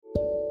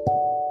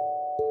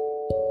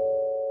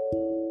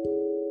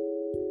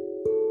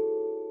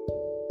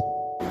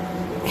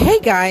Hey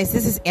guys,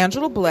 this is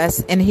Angela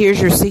Bless, and here's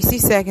your 60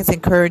 seconds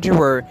encouraging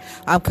word.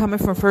 I'm coming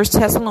from 1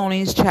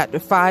 Thessalonians chapter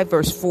 5,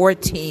 verse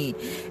 14,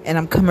 and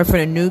I'm coming from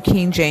the New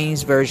King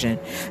James Version.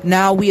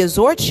 Now we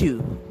exhort you,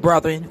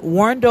 brethren,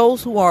 warn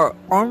those who are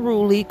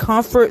unruly,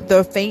 comfort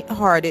the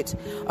faint-hearted,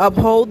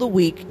 uphold the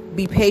weak,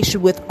 be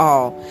patient with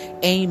all.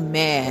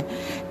 Amen.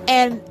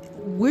 And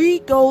we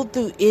go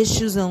through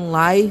issues in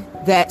life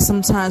that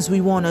sometimes we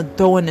want to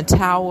throw in the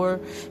towel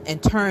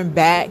and turn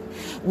back.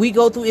 We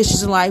go through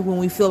issues in life when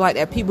we feel like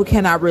that people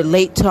cannot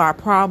relate to our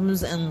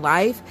problems in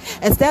life.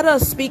 Instead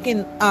of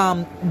speaking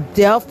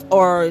death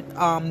or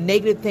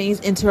negative things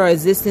into our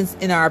existence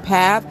in our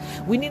path,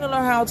 we need to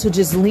learn how to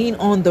just lean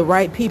on the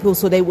right people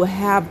so they will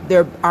have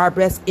our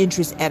best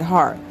interests at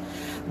heart.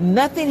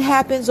 Nothing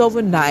happens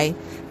overnight.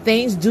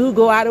 Things do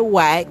go out of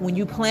whack when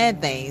you plan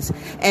things.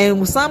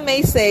 And some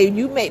may say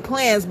you make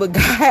plans, but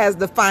God has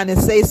the final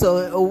say so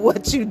of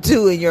what you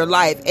do in your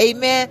life.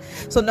 Amen.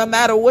 So no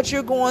matter what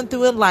you're going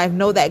through in life,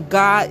 know that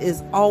God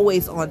is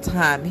always on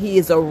time. He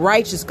is a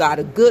righteous God,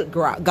 a good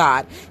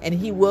God, and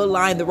He will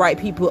line the right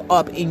people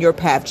up in your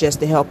path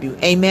just to help you.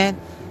 Amen.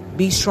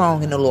 Be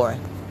strong in the Lord.